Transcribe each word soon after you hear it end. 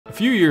A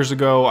few years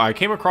ago, I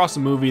came across a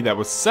movie that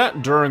was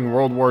set during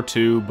World War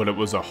II, but it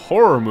was a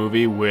horror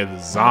movie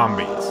with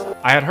zombies.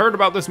 I had heard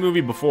about this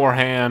movie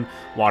beforehand,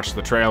 watched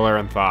the trailer,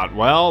 and thought,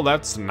 well,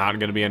 that's not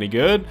going to be any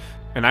good.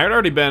 And I had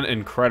already been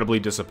incredibly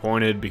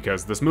disappointed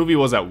because this movie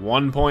was at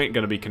one point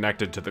going to be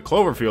connected to the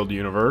Cloverfield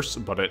universe,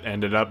 but it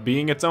ended up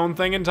being its own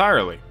thing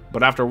entirely.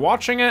 But after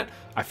watching it,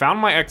 I found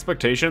my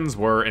expectations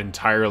were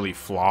entirely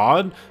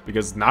flawed,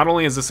 because not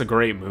only is this a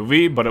great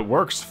movie, but it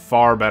works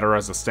far better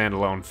as a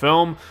standalone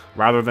film,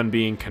 rather than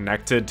being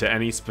connected to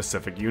any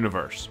specific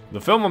universe.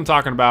 The film I'm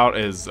talking about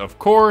is, of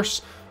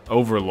course,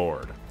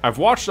 Overlord. I've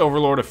watched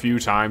Overlord a few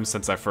times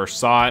since I first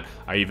saw it.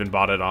 I even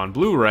bought it on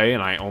Blu-ray,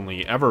 and I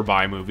only ever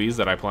buy movies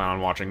that I plan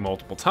on watching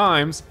multiple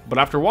times. But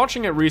after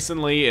watching it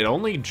recently, it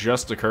only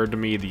just occurred to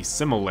me the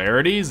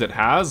similarities it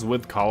has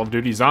with Call of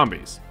Duty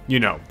Zombies. You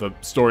know, the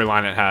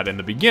storyline it had in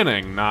the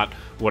beginning, not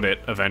what it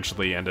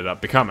eventually ended up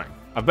becoming.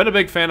 I've been a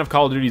big fan of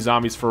Call of Duty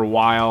Zombies for a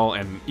while,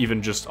 and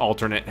even just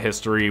alternate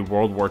history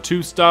World War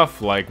II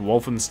stuff like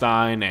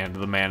Wolfenstein and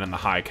The Man in the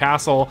High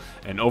Castle,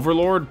 and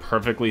Overlord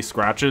perfectly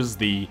scratches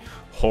the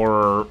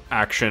horror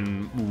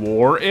action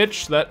war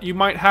itch that you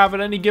might have at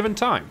any given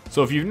time.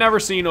 So if you've never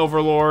seen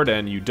Overlord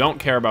and you don't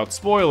care about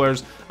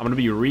spoilers, I'm going to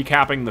be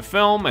recapping the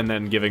film and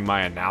then giving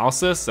my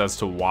analysis as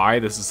to why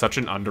this is such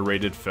an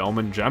underrated film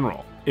in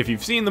general. If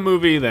you've seen the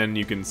movie, then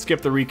you can skip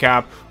the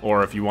recap,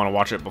 or if you want to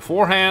watch it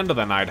beforehand,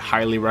 then I'd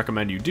highly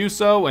recommend you do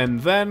so, and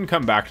then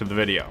come back to the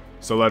video.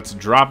 So let's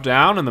drop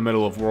down in the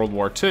middle of World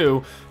War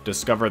II,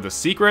 discover the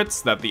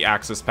secrets that the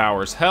Axis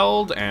powers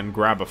held, and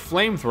grab a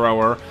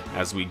flamethrower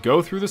as we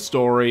go through the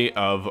story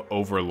of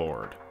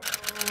Overlord.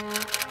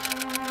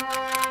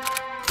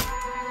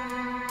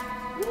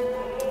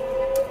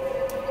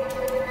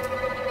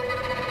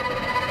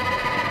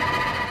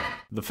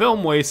 The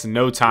film wastes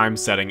no time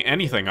setting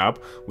anything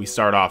up. We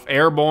start off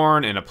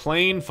airborne in a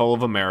plane full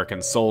of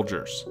American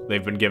soldiers.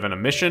 They've been given a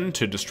mission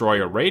to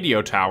destroy a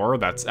radio tower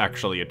that's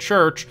actually a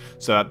church,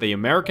 so that the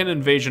American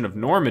invasion of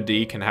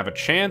Normandy can have a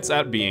chance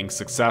at being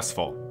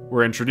successful.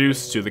 We're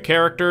introduced to the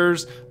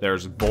characters.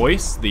 There's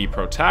Boyce, the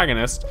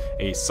protagonist,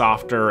 a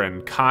softer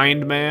and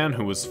kind man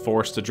who was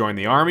forced to join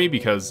the army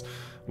because,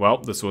 well,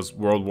 this was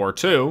World War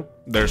II.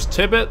 There's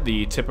Tibbet,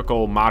 the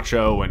typical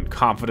macho and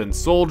confident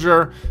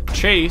soldier,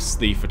 Chase,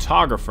 the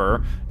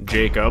photographer,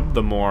 Jacob,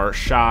 the more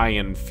shy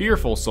and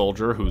fearful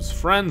soldier who's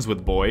friends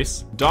with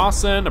Boyce,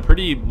 Dawson, a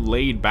pretty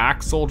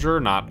laid-back soldier,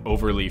 not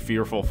overly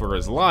fearful for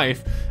his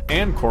life,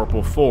 and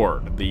Corporal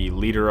Ford, the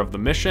leader of the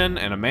mission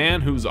and a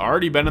man who's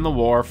already been in the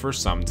war for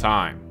some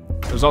time.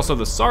 There's also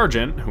the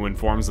sergeant, who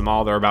informs them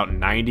all they're about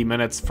 90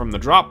 minutes from the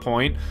drop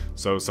point,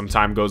 so some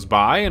time goes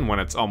by, and when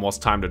it's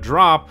almost time to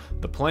drop,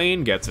 the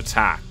plane gets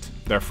attacked.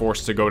 They're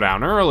forced to go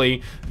down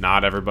early,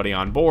 not everybody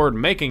on board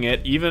making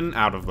it even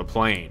out of the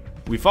plane.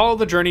 We follow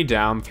the journey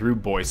down through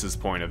Boyce's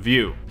point of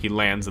view. He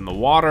lands in the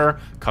water,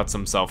 cuts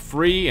himself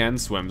free, and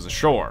swims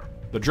ashore.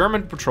 The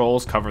German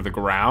patrols cover the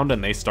ground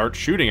and they start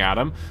shooting at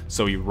him,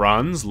 so he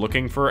runs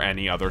looking for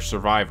any other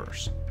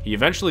survivors. He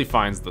eventually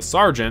finds the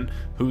sergeant,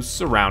 who's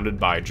surrounded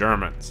by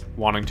Germans.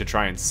 Wanting to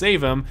try and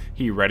save him,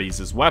 he readies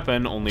his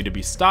weapon, only to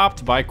be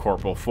stopped by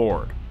Corporal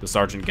Ford. The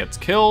sergeant gets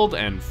killed,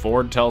 and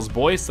Ford tells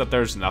Boyce that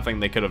there's nothing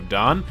they could have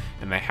done,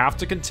 and they have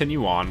to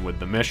continue on with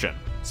the mission.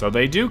 So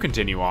they do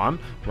continue on,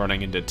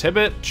 running into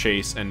Tibbet,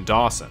 Chase, and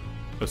Dawson.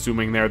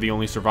 Assuming they're the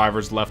only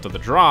survivors left of the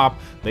drop,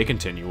 they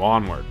continue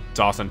onward.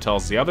 Dawson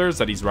tells the others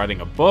that he's writing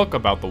a book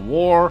about the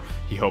war,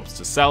 he hopes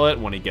to sell it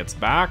when he gets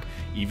back,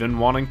 even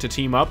wanting to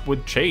team up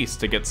with Chase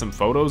to get some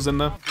photos in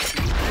the...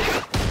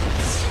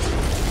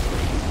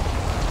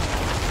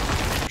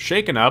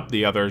 Shaken up,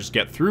 the others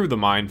get through the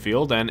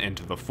minefield and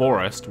into the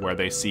forest, where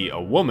they see a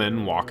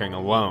woman walking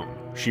alone.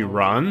 She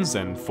runs,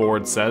 and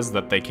Ford says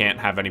that they can't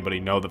have anybody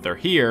know that they're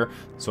here,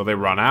 so they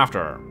run after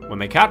her. When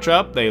they catch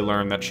up, they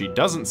learn that she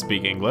doesn't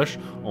speak English,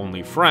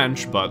 only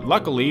French, but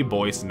luckily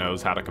Boyce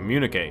knows how to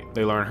communicate.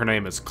 They learn her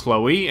name is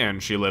Chloe,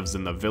 and she lives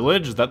in the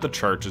village that the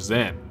church is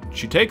in.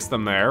 She takes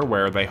them there,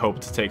 where they hope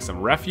to take some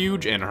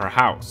refuge in her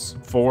house.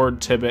 Ford,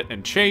 Tibbet,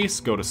 and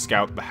Chase go to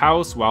scout the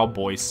house while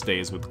Boyce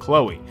stays with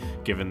Chloe,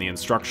 given the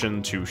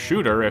instruction to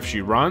shoot her if she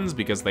runs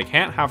because they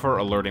can't have her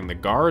alerting the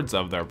guards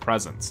of their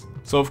presence.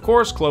 So of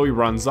course Chloe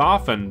runs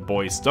off and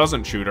Boyce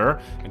doesn't shoot her,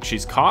 and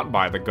she's caught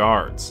by the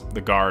guards.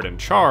 The guard in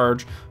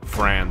charge,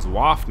 Franz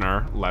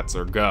Waffner, lets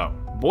her go.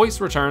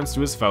 Boyce returns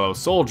to his fellow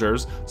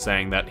soldiers,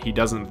 saying that he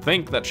doesn't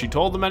think that she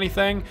told them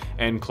anything,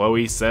 and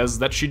Chloe says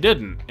that she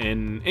didn't,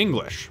 in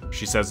English.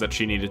 She says that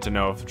she needed to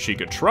know if she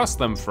could trust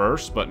them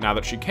first, but now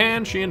that she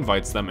can, she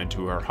invites them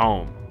into her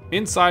home.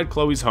 Inside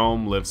Chloe's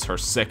home lives her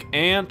sick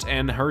aunt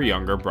and her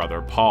younger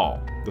brother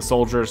Paul. The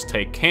soldiers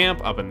take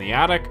camp up in the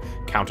attic,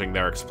 counting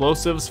their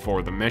explosives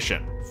for the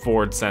mission.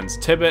 Ford sends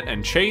Tibbet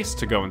and Chase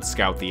to go and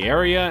scout the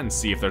area and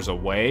see if there's a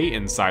way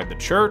inside the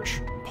church.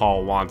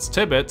 Paul wants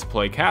Tibbet to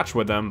play catch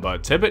with him,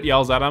 but Tibbet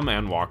yells at him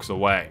and walks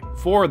away.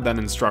 Ford then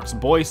instructs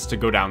Boyce to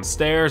go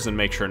downstairs and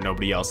make sure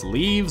nobody else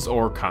leaves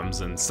or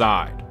comes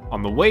inside.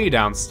 On the way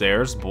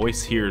downstairs,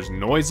 Boyce hears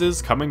noises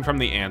coming from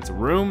the ant's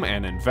room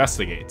and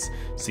investigates,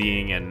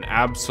 seeing an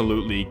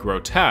absolutely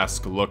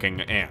grotesque-looking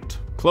ant.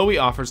 Chloe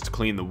offers to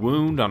clean the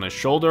wound on his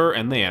shoulder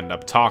and they end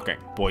up talking.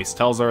 Boyce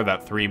tells her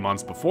that 3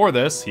 months before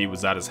this, he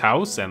was at his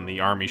house and the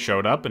army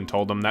showed up and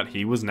told him that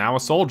he was now a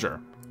soldier.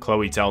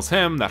 Chloe tells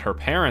him that her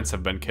parents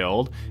have been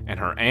killed, and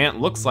her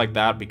aunt looks like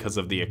that because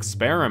of the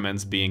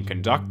experiments being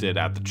conducted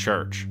at the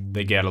church.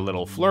 They get a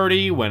little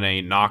flirty when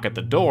a knock at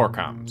the door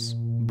comes.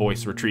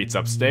 Boyce retreats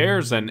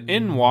upstairs, and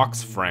in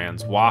walks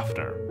Franz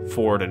Waffner.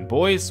 Ford and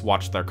Boyce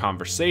watch their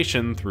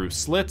conversation through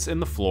slits in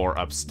the floor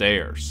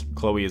upstairs.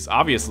 Chloe is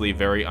obviously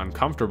very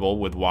uncomfortable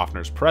with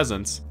Waffner's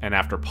presence, and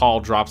after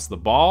Paul drops the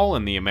ball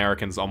and the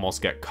Americans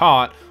almost get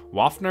caught,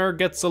 Waffner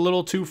gets a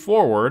little too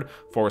forward,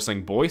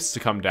 forcing Boyce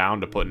to come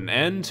down to put an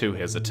end to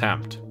his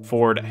attempt.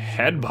 Ford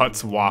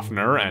headbutts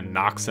Waffner and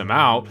knocks him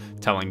out,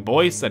 telling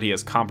Boyce that he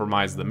has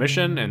compromised the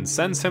mission and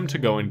sends him to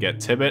go and get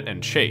Tibbet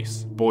and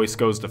Chase. Boyce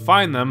goes to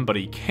find them, but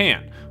he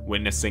can't,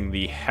 witnessing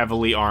the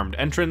heavily armed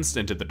entrance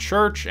into the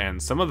church and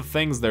some of the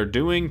things they're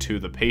doing to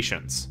the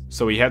patients.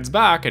 So he heads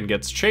back and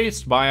gets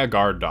chased by a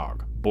guard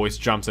dog. Boyce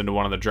jumps into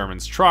one of the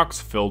Germans' trucks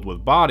filled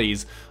with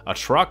bodies, a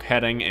truck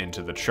heading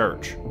into the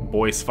church.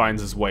 Boyce finds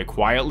his way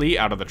quietly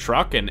out of the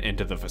truck and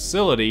into the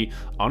facility,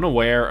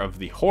 unaware of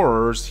the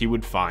horrors he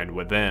would find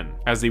within.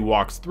 As he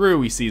walks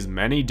through, he sees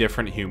many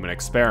different human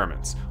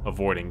experiments,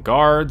 avoiding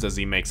guards as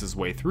he makes his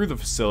way through the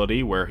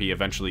facility where he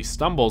eventually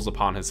stumbles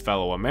upon his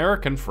fellow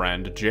American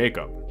friend,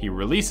 Jacob. He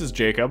releases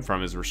Jacob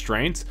from his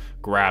restraints,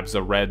 grabs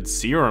a red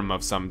serum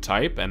of some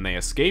type, and they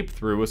escape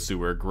through a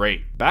sewer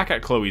grate. Back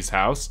at Chloe's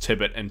house,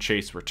 Tibbet and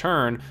Chase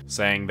return,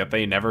 saying that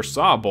they never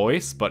saw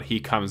Boyce, but he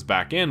comes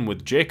back in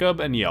with Jacob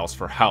and yells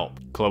for help.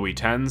 Chloe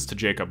tends to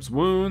Jacob's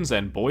wounds,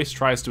 and Boyce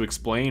tries to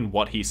explain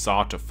what he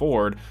saw to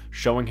Ford,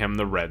 showing him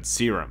the red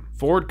serum.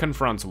 Ford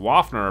confronts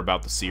Waffner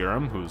about the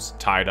serum, who's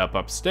tied up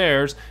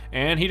upstairs,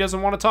 and he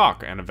doesn't want to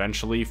talk, and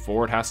eventually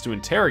Ford has to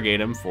interrogate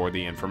him for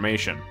the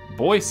information.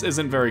 Boyce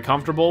isn't very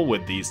comfortable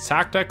with these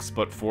tactics,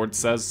 but Ford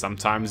says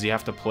sometimes you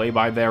have to play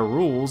by their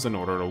rules in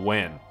order to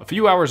win. A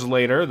few hours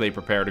later, they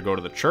prepare to go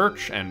to the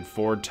church, and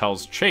Ford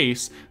tells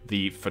Chase,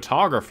 the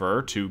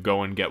photographer, to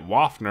go and get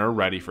Waffner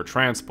ready for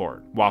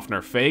transport.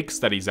 Waffner fakes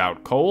that he's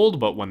out cold,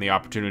 but when the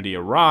opportunity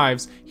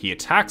arrives, he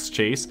attacks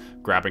Chase,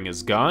 grabbing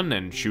his gun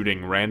and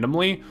shooting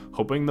randomly,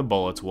 hoping the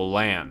bullets will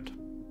land.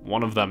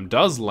 One of them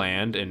does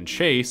land in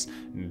Chase,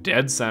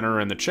 dead center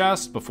in the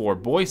chest, before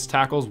Boyce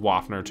tackles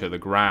Waffner to the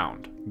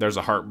ground. There's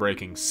a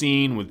heartbreaking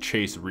scene with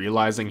Chase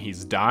realizing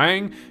he's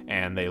dying,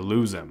 and they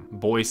lose him.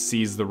 Boyce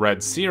sees the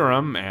red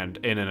serum, and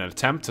in an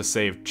attempt to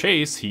save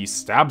Chase, he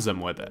stabs him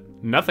with it.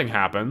 Nothing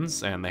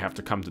happens, and they have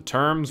to come to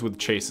terms with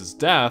Chase's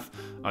death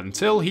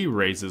until he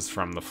raises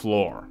from the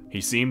floor.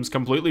 He seems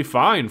completely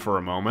fine for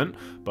a moment,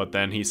 but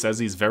then he says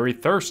he's very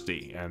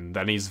thirsty, and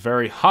then he's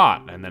very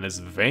hot, and then his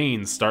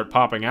veins start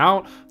popping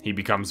out, he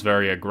becomes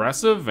very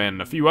aggressive,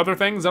 and a few other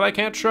things that I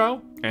can't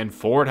show, and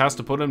Ford has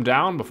to put him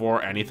down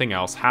before anything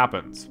else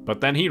happens.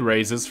 But then he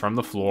raises from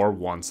the floor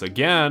once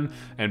again,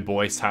 and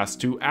Boyce has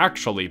to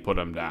actually put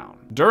him down.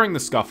 During the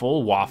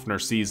scuffle, Waffner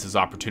sees his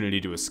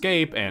opportunity to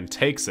escape and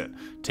takes it,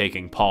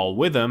 taking Paul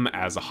with him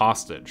as a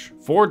hostage.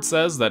 Ford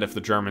says that if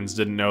the Germans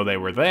didn't know they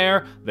were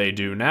there, they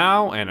do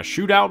now, and a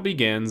shootout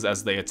begins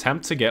as they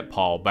attempt to get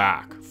Paul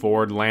back.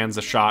 Ford lands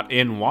a shot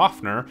in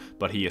Waffner,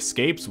 but he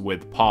escapes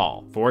with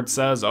Paul. Ford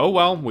says, oh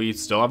well, we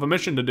still have a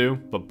mission to do,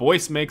 but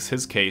Boyce makes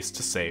his case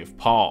to save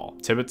Paul.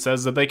 Tibbet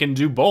says that they can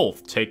do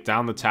both, take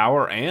down the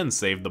tower and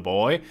save the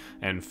boy,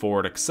 and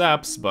Ford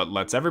accepts, but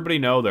lets everybody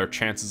know their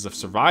chances of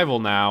survival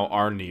now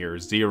are near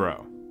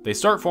zero. They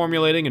start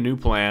formulating a new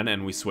plan,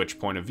 and we switch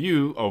point of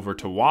view over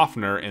to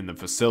Waffner in the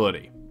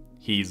facility.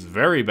 He's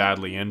very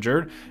badly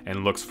injured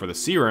and looks for the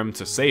serum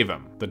to save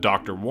him. The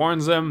doctor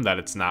warns him that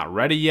it's not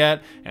ready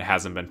yet, it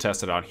hasn't been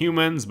tested on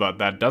humans, but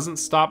that doesn't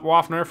stop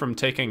Waffner from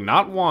taking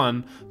not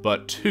 1,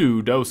 but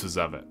 2 doses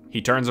of it.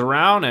 He turns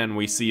around and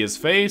we see his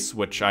face,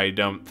 which I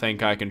don't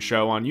think I can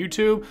show on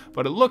YouTube,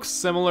 but it looks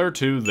similar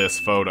to this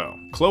photo.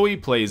 Chloe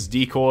plays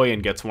decoy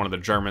and gets one of the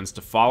Germans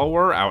to follow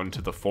her out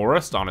into the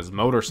forest on his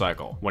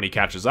motorcycle. When he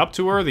catches up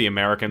to her, the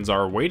Americans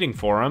are waiting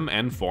for him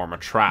and form a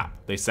trap.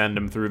 They send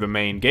him through the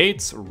main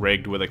gates,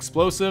 rigged with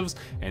explosives,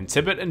 and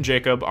Tibbet and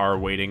Jacob are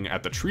waiting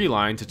at the tree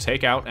line to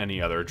take out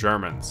any other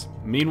Germans.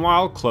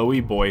 Meanwhile, Chloe,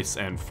 Boyce,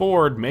 and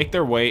Ford make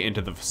their way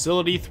into the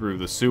facility through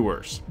the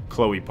sewers.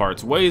 Chloe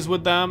parts ways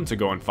with them to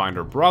go and find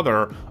her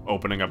brother,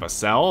 opening up a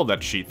cell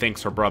that she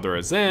thinks her brother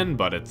is in,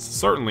 but it's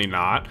certainly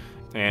not.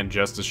 And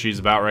just as she's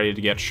about ready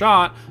to get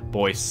shot,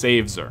 Boyce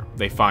saves her.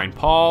 They find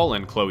Paul,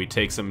 and Chloe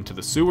takes him to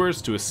the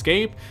sewers to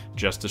escape.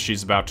 Just as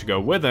she's about to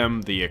go with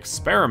him, the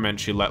experiment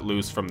she let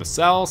loose from the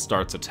cell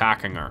starts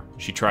attacking her.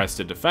 She tries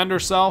to defend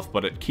herself,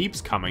 but it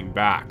keeps coming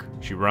back.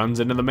 She runs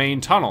into the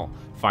main tunnel,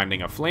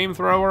 finding a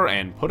flamethrower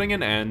and putting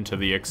an end to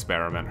the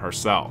experiment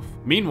herself.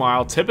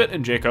 Meanwhile, Tippett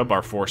and Jacob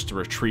are forced to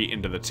retreat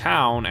into the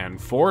town,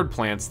 and Ford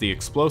plants the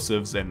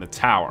explosives in the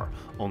tower,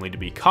 only to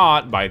be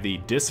caught by the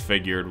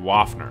disfigured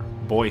Waffner.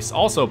 Boyce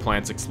also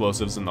plants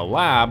explosives in the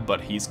lab,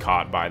 but he's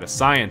caught by the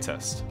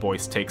scientist.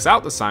 Boyce takes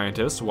out the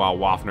scientist while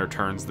Waffner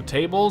turns the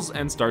tables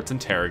and starts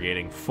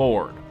interrogating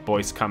Ford.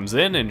 Boyce comes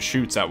in and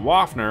shoots at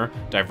Waffner,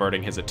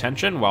 diverting his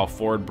attention while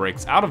Ford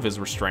breaks out of his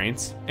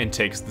restraints and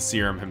takes the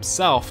serum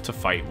himself to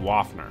fight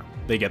Waffner.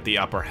 They get the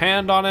upper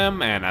hand on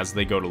him, and as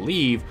they go to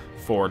leave,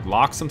 Ford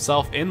locks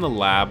himself in the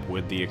lab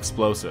with the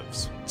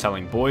explosives,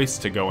 telling Boyce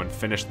to go and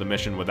finish the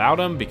mission without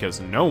him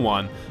because no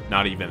one,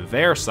 not even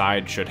their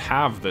side, should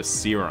have this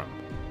serum.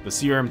 The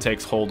serum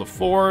takes hold of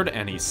Ford,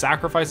 and he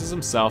sacrifices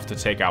himself to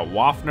take out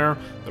Waffner,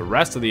 the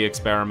rest of the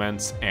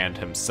experiments, and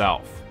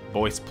himself.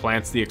 Boyce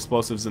plants the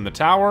explosives in the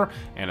tower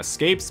and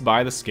escapes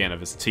by the skin of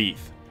his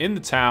teeth. In the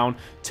town,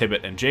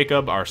 Tippett and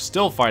Jacob are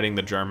still fighting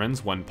the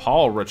Germans when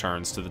Paul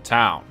returns to the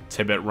town.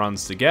 Tippett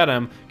runs to get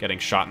him, getting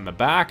shot in the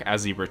back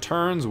as he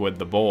returns with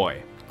the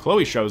boy.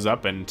 Chloe shows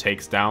up and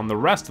takes down the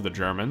rest of the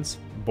Germans.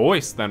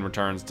 Boyce then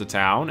returns to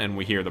town, and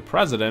we hear the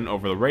president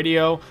over the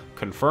radio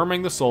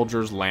confirming the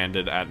soldiers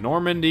landed at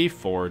Normandy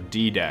for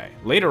D-Day.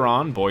 Later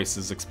on, Boyce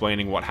is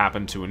explaining what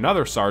happened to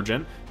another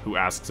sergeant, who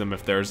asks him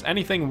if there's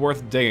anything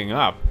worth digging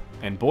up,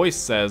 and Boyce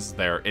says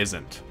there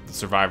isn't. The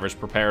survivors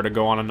prepare to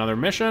go on another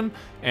mission,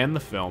 and the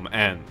film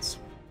ends.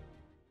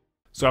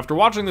 So after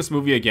watching this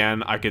movie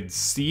again, I could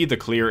see the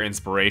clear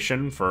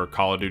inspiration for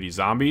Call of Duty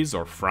Zombies,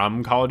 or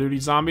from Call of Duty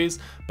Zombies,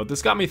 but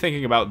this got me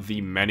thinking about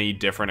the many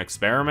different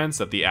experiments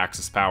that the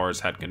Axis powers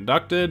had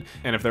conducted,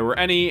 and if there were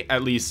any,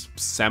 at least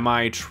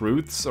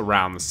semi-truths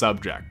around the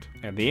subject.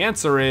 And the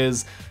answer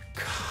is,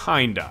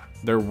 kinda.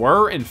 There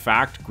were, in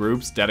fact,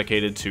 groups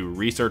dedicated to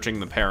researching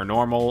the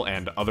paranormal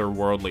and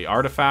otherworldly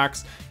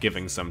artifacts,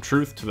 giving some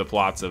truth to the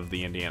plots of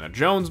the Indiana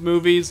Jones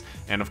movies,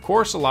 and of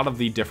course a lot of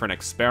the different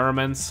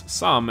experiments,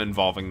 some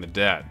involving the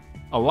dead.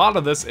 A lot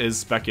of this is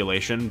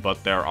speculation,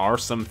 but there are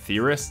some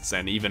theorists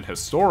and even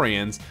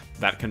historians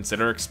that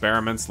consider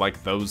experiments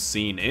like those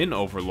seen in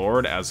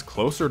Overlord as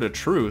closer to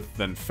truth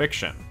than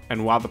fiction.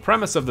 And while the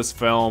premise of this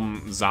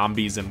film,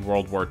 Zombies in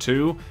World War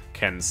II,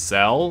 can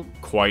sell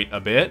quite a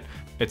bit,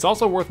 it's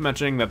also worth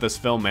mentioning that this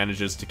film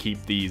manages to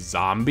keep the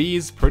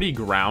zombies pretty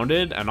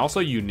grounded and also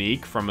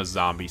unique from a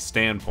zombie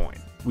standpoint.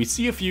 We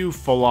see a few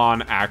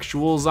full-on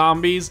actual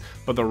zombies,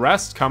 but the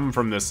rest come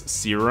from this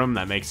serum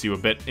that makes you a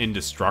bit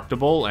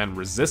indestructible and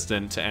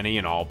resistant to any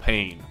and all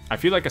pain. I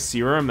feel like a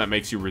serum that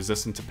makes you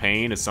resistant to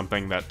pain is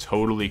something that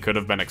totally could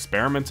have been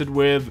experimented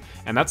with,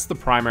 and that's the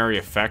primary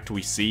effect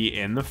we see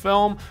in the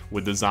film,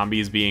 with the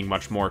zombies being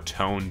much more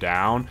toned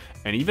down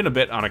and even a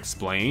bit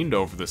unexplained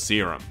over the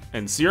serum.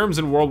 And serums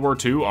in World War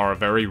II are a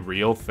very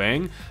real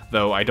thing,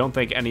 though I don't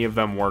think any of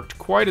them worked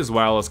quite as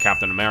well as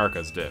Captain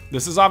America's did.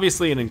 This is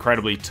obviously an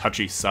incredibly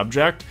touchy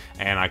subject,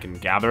 and I can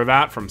gather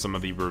that from some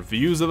of the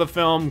reviews of the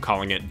film,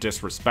 calling it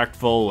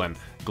disrespectful and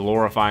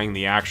glorifying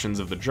the actions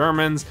of the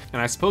Germans,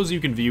 and I suppose you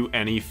can view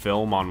any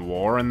film on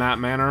war in that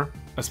manner,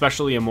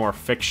 especially a more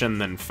fiction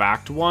than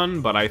fact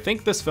one, but I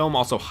think this film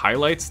also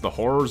highlights the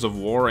horrors of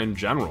war in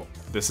general.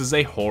 This is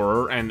a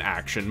horror and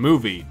action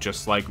movie,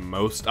 just like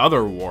most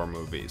other war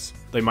movies.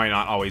 They might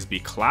not always be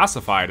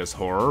classified as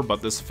horror,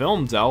 but this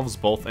film delves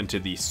both into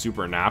the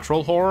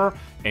supernatural horror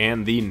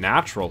and the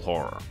natural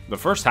horror. The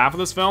first half of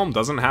this film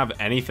doesn't have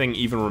anything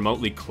even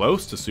remotely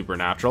close to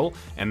supernatural,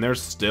 and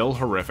there's still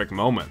horrific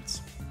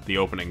moments. The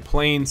opening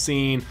plane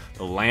scene,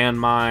 the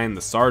landmine,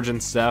 the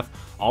sergeant's death,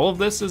 all of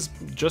this is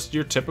just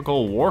your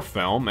typical war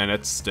film, and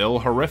it's still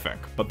horrific.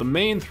 But the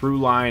main through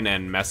line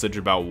and message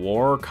about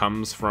war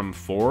comes from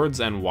Ford's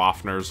and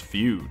Waffner's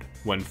feud.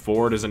 When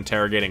Ford is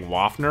interrogating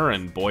Waffner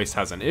and Boyce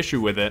has an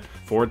issue with it,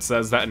 Ford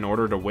says that in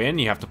order to win,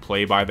 you have to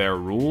play by their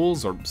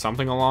rules or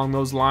something along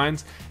those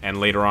lines, and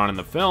later on in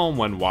the film,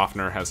 when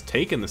Waffner has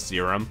taken the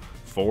serum,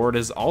 Ford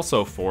is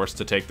also forced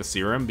to take the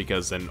serum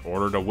because in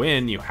order to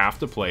win, you have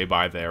to play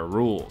by their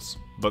rules.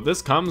 But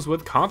this comes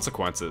with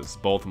consequences,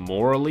 both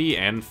morally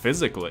and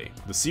physically.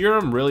 The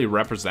serum really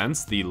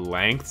represents the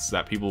lengths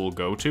that people will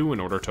go to in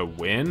order to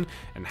win,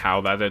 and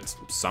how that it's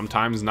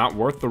sometimes not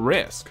worth the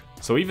risk.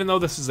 So even though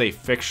this is a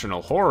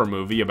fictional horror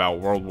movie about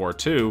World War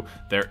II,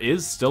 there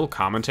is still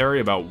commentary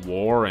about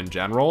war in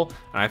general,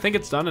 and I think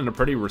it's done in a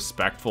pretty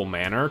respectful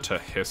manner to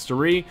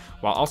history,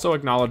 while also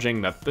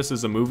acknowledging that this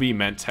is a movie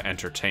meant to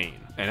entertain.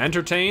 And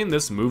entertain,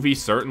 this movie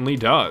certainly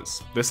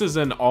does. This is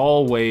in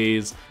all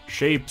ways,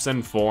 shapes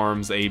and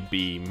forms a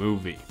B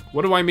movie.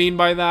 What do I mean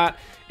by that?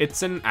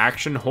 It's an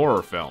action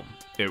horror film.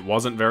 It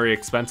wasn't very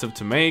expensive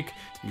to make.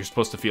 You're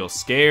supposed to feel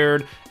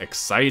scared,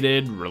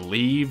 excited,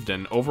 relieved,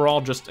 and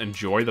overall just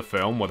enjoy the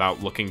film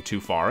without looking too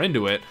far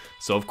into it,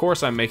 so of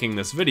course I'm making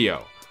this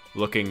video.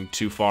 looking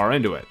too far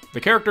into it.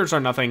 The characters are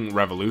nothing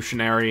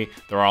revolutionary,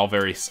 they're all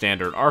very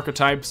standard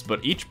archetypes,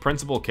 but each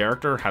principal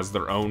character has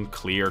their own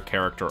clear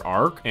character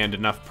arc and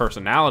enough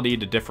personality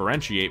to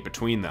differentiate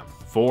between them.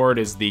 Ford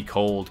is the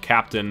cold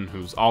captain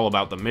who's all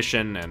about the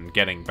mission and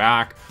getting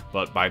back,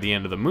 but by the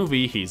end of the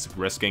movie, he's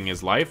risking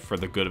his life for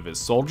the good of his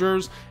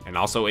soldiers, and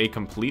also a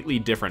completely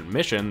different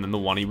mission than the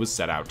one he was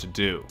set out to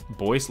do.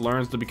 Boyce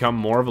learns to become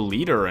more of a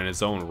leader in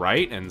his own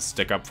right and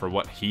stick up for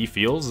what he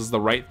feels is the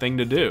right thing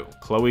to do.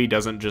 Chloe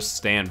doesn't just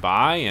stand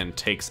by and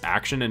takes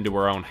action into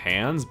her own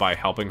hands by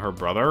helping her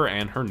brother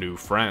and her new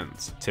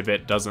friends.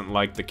 Tippett doesn't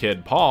like the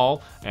kid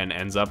Paul and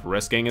ends up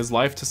risking his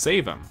life to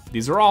save him.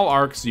 These are all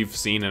arcs you've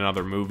seen in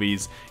other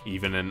movies,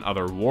 even in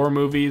other war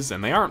movies,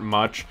 and they aren't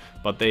much,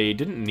 but they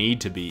didn't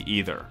need to be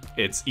either.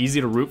 It's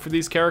easy to root for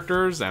these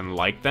characters and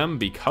like them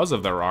because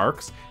of their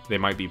arcs. They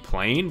might be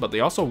plain, but they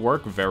also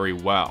work very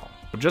well.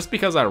 But just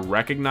because I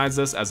recognize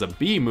this as a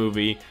B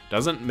movie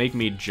doesn't make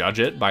me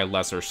judge it by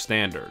lesser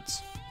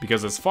standards.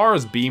 Because as far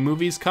as B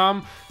movies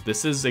come,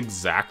 this is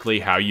exactly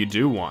how you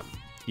do one.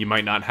 You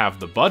might not have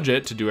the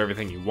budget to do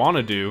everything you want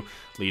to do,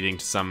 leading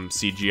to some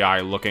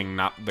CGI looking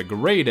not the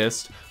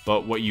greatest,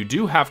 but what you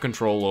do have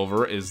control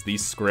over is the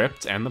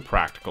script and the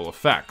practical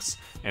effects,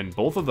 and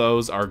both of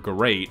those are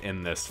great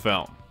in this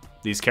film.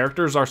 These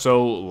characters are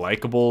so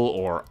likable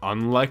or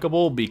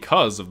unlikable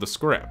because of the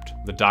script.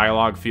 The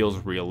dialogue feels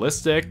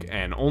realistic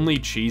and only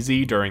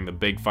cheesy during the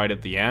big fight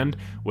at the end,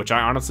 which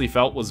I honestly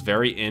felt was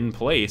very in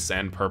place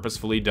and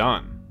purposefully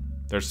done.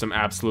 There's some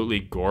absolutely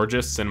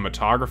gorgeous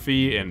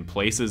cinematography in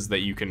places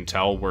that you can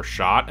tell were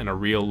shot in a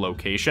real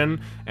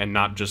location and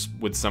not just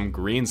with some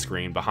green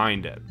screen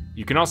behind it.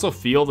 You can also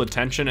feel the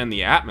tension and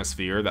the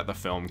atmosphere that the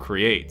film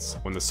creates.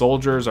 When the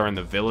soldiers are in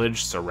the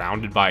village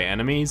surrounded by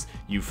enemies,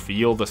 you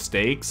feel the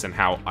stakes and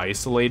how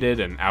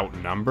isolated and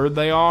outnumbered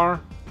they are.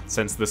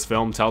 Since this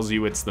film tells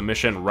you it's the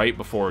mission right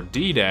before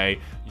D-Day,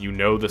 you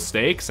know the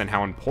stakes and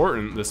how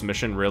important this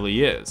mission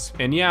really is.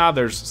 And yeah,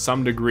 there's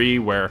some degree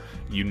where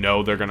you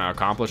know they're gonna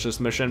accomplish this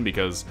mission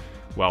because,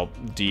 well,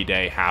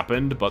 D-Day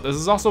happened, but this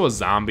is also a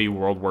zombie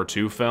World War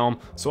II film,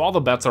 so all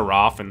the bets are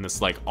off in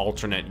this like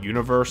alternate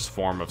universe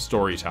form of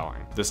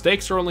storytelling. The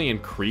stakes are only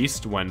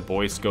increased when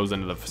Boyce goes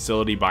into the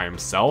facility by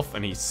himself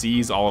and he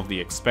sees all of the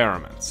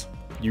experiments.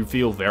 You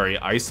feel very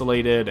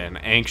isolated and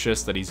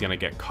anxious that he's going to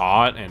get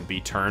caught and be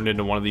turned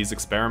into one of these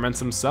experiments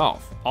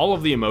himself. All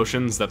of the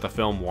emotions that the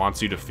film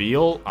wants you to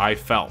feel, I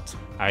felt.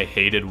 I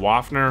hated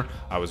Waffner,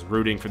 I was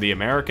rooting for the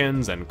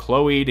Americans and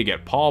Chloe to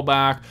get Paul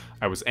back,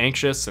 I was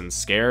anxious and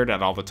scared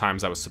at all the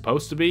times I was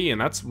supposed to be, and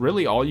that's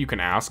really all you can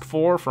ask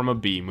for from a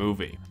B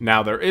movie.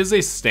 Now, there is a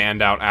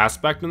standout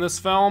aspect in this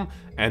film,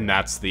 and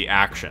that's the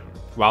action.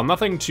 While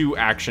nothing too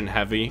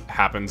action-heavy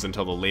happens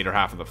until the later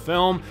half of the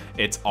film,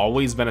 it's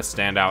always been a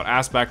standout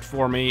aspect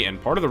for me,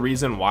 and part of the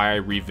reason why I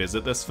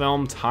revisit this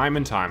film time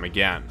and time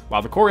again.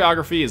 While the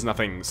choreography is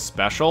nothing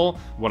special,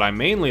 what I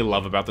mainly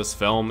love about this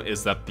film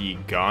is that the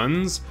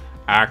guns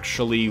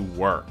actually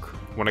work.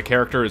 When a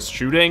character is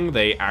shooting,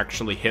 they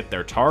actually hit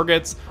their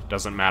targets.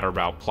 Doesn't matter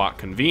about plot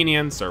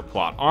convenience or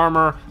plot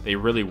armor, they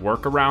really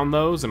work around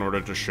those in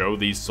order to show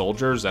these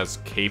soldiers as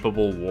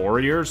capable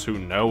warriors who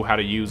know how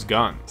to use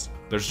guns.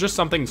 There's just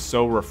something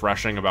so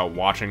refreshing about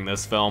watching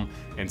this film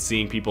and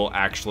seeing people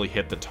actually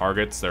hit the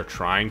targets they're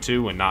trying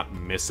to and not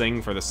missing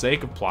for the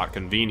sake of plot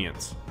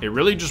convenience. It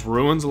really just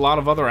ruins a lot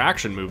of other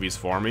action movies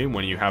for me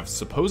when you have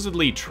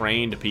supposedly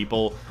trained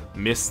people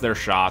miss their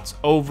shots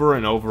over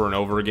and over and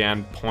over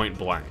again, point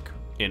blank.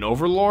 In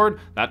Overlord,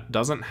 that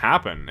doesn't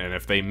happen, and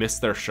if they miss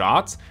their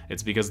shots,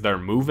 it's because they're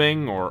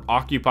moving or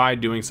occupied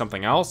doing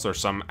something else or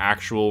some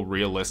actual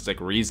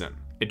realistic reason.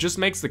 It just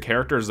makes the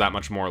characters that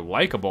much more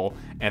likable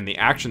and the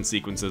action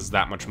sequences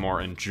that much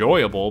more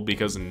enjoyable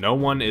because no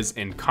one is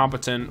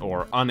incompetent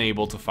or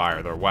unable to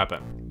fire their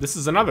weapon. This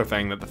is another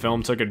thing that the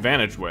film took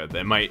advantage with.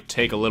 It might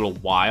take a little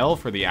while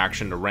for the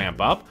action to ramp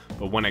up,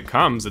 but when it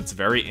comes, it's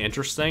very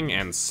interesting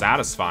and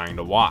satisfying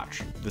to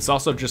watch. This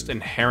also just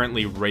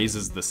inherently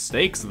raises the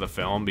stakes of the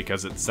film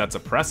because it sets a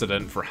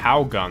precedent for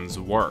how guns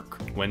work.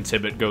 When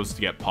Tippett goes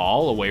to get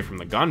Paul away from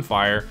the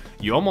gunfire,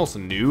 you almost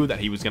knew that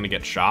he was going to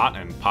get shot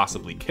and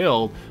possibly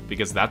killed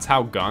because that's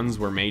how guns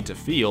were made to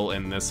feel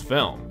in this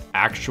film.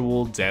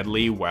 Actual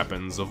deadly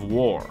weapons of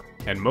war.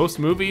 And most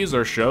movies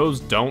or shows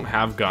don't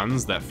have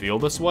guns that feel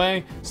this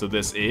way, so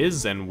this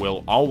is and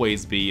will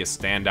always be a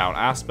standout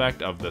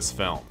aspect of this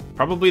film.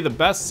 Probably the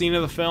best scene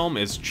of the film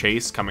is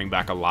Chase coming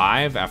back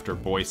alive after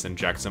Boyce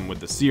injects him with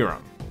the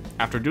serum.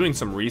 After doing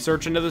some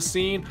research into the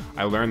scene,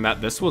 I learned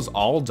that this was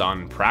all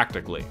done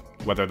practically,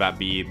 whether that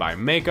be by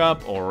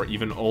makeup or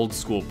even old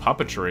school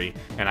puppetry,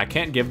 and I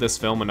can't give this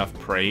film enough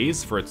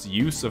praise for its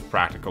use of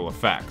practical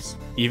effects.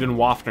 Even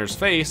Waffner's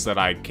face, that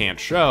I can't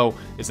show,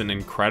 is an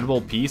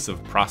incredible piece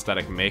of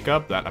prosthetic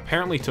makeup that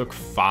apparently took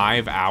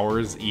 5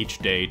 hours each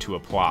day to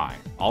apply.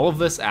 All of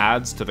this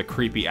adds to the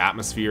creepy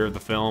atmosphere of the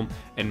film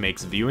and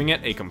makes viewing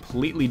it a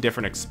completely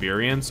different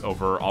experience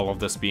over all of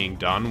this being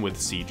done with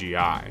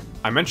CGI.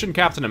 I mentioned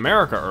Captain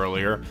America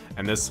earlier,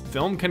 and this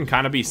film can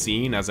kind of be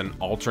seen as an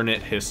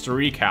alternate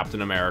history Captain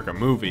Captain America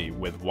movie,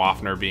 with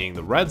Waffner being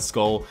the Red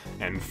Skull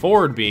and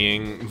Ford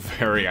being,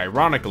 very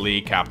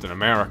ironically, Captain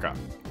America.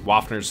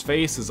 Waffner's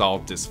face is all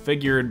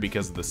disfigured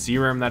because of the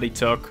serum that he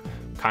took,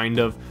 kind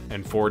of,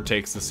 and Ford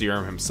takes the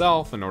serum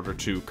himself in order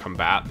to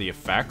combat the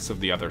effects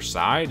of the other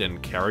side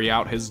and carry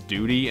out his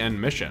duty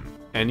and mission.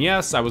 And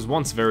yes, I was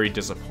once very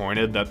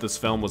disappointed that this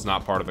film was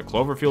not part of the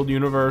Cloverfield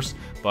universe,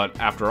 but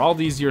after all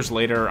these years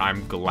later,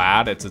 I'm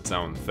glad it's its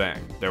own thing.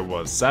 There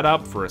was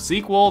setup for a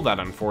sequel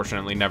that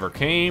unfortunately never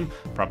came,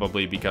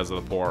 probably because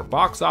of the poor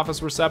box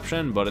office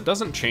reception, but it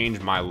doesn't change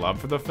my love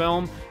for the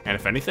film, and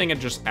if anything, it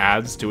just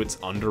adds to its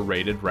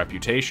underrated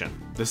reputation.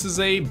 This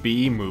is a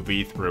B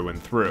movie through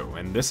and through,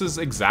 and this is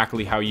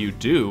exactly how you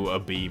do a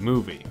B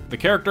movie. The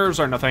characters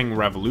are nothing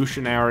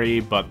revolutionary,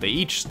 but they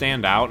each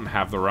stand out and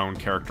have their own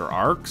character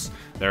arcs.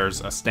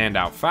 There's a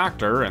standout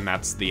factor, and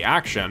that's the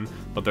action,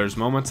 but there's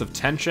moments of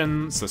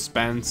tension,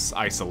 suspense,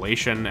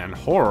 isolation, and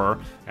horror,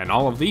 and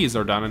all of these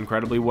are done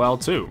incredibly well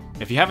too.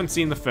 If you haven't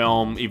seen the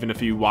film, even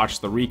if you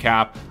watched the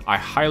recap, I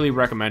highly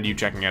recommend you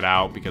checking it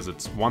out, because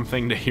it's one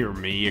thing to hear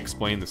me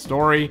explain the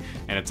story,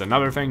 and it's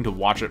another thing to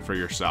watch it for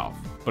yourself.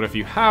 But if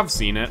you have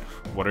seen it,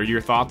 what are your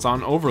thoughts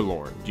on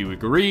Overlord? Do you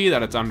agree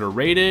that it's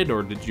underrated,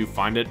 or did you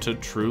find it to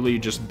truly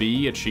just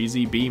be a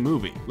cheesy B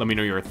movie? Let me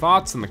know your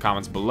thoughts in the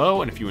comments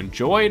below, and if you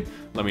enjoyed,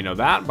 let me know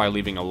that by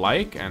leaving a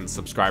like and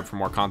subscribe for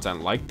more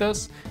content like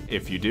this.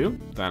 If you do,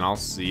 then I'll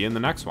see you in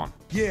the next one.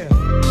 Yeah.